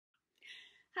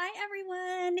Hi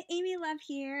everyone, Amy Love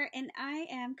here, and I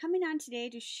am coming on today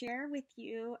to share with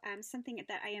you something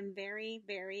that I am very,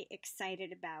 very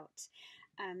excited about.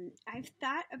 I've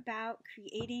thought about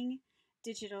creating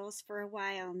digitals for a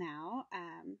while now.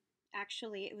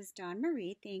 Actually, it was Dawn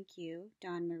Marie, thank you,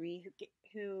 Dawn Marie,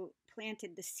 who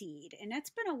planted the seed, and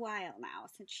it's been a while now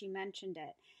since she mentioned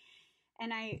it.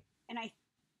 And I've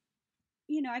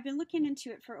been looking into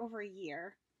it for over a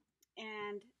year,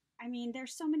 and I mean,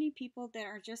 there's so many people that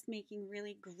are just making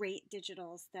really great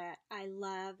digitals that I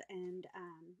love and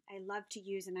I love to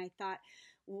use. And I thought,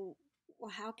 well,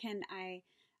 how can I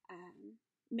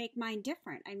make mine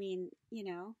different? I mean,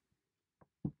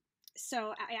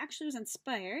 so I actually was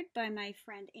inspired by my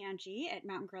friend Angie at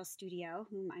Mountain Girl Studio,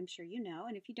 whom I'm sure you know.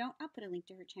 And if you don't, I'll put a link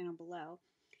to her channel below.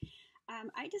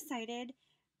 I decided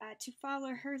to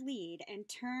follow her lead and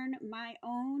turn my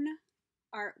own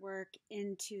artwork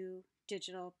into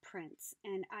digital prints,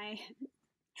 and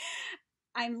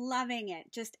I'm loving it,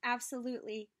 just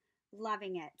absolutely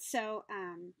loving it. So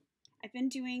I've been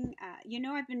doing,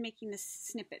 I've been making this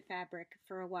snippet fabric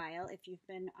for a while. If you've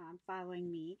been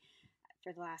following me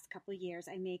for the last couple of years,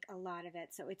 I make a lot of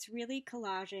it. So it's really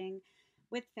collaging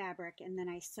with fabric, and then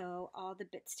I sew all the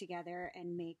bits together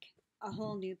and make a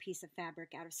whole new piece of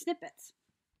fabric out of snippets.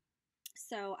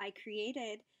 So I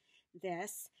created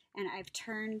this, and I've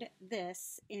turned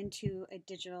this into a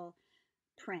digital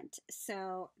print.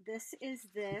 So this is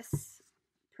this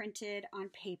printed on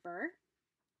paper.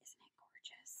 Isn't it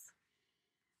gorgeous?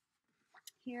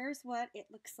 Here's what it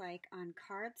looks like on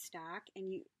cardstock,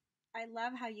 and I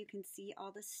love how you can see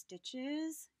all the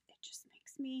stitches. It just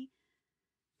makes me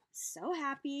so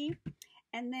happy.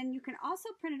 And then you can also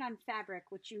print it on fabric,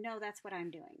 which that's what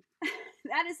I'm doing.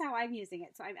 That is how I'm using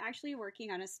it. So I'm actually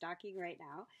working on a stocking right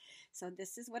now. So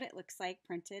this is what it looks like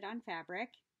printed on fabric.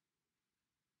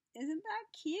 Isn't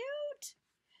that cute?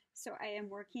 So I am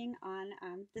working on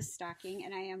this stocking,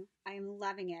 and I am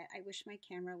loving it. I wish my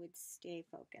camera would stay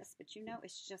focused, but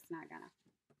it's just not gonna.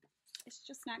 It's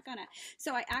just not gonna.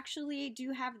 So I actually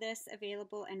do have this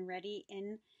available and ready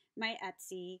in my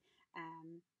Etsy.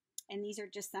 And these are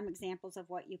just some examples of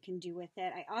what you can do with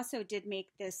it. I also did make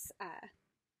this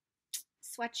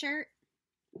sweatshirt,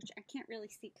 which I can't really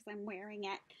see because I'm wearing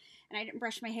it, and I didn't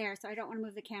brush my hair, so I don't want to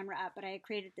move the camera up, but I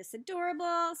created this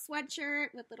adorable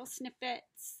sweatshirt with little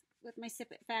snippets with my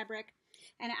snippet fabric,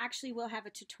 and I actually will have a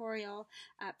tutorial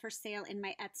for sale in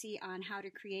my Etsy on how to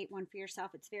create one for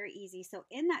yourself. It's very easy. So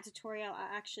in that tutorial,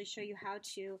 I'll actually show you how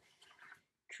to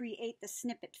create the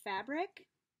snippet fabric,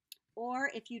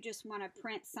 or if you just want to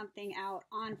print something out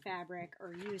on fabric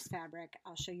or use fabric,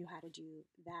 I'll show you how to do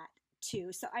that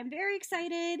too. So I'm very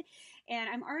excited, and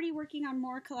I'm already working on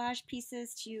more collage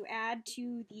pieces to add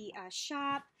to the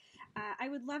shop. I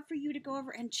would love for you to go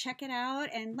over and check it out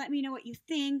and let me know what you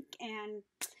think, and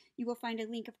you will find a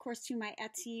link, of course, to my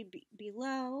Etsy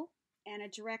below, and a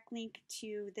direct link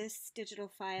to this digital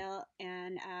file,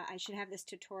 and I should have this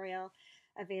tutorial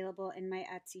available in my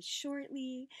Etsy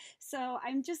shortly. So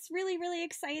I'm just really, really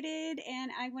excited, and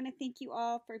I want to thank you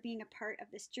all for being a part of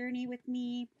this journey with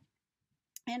me,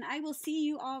 and I will see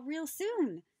you all real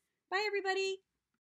soon. Bye, everybody.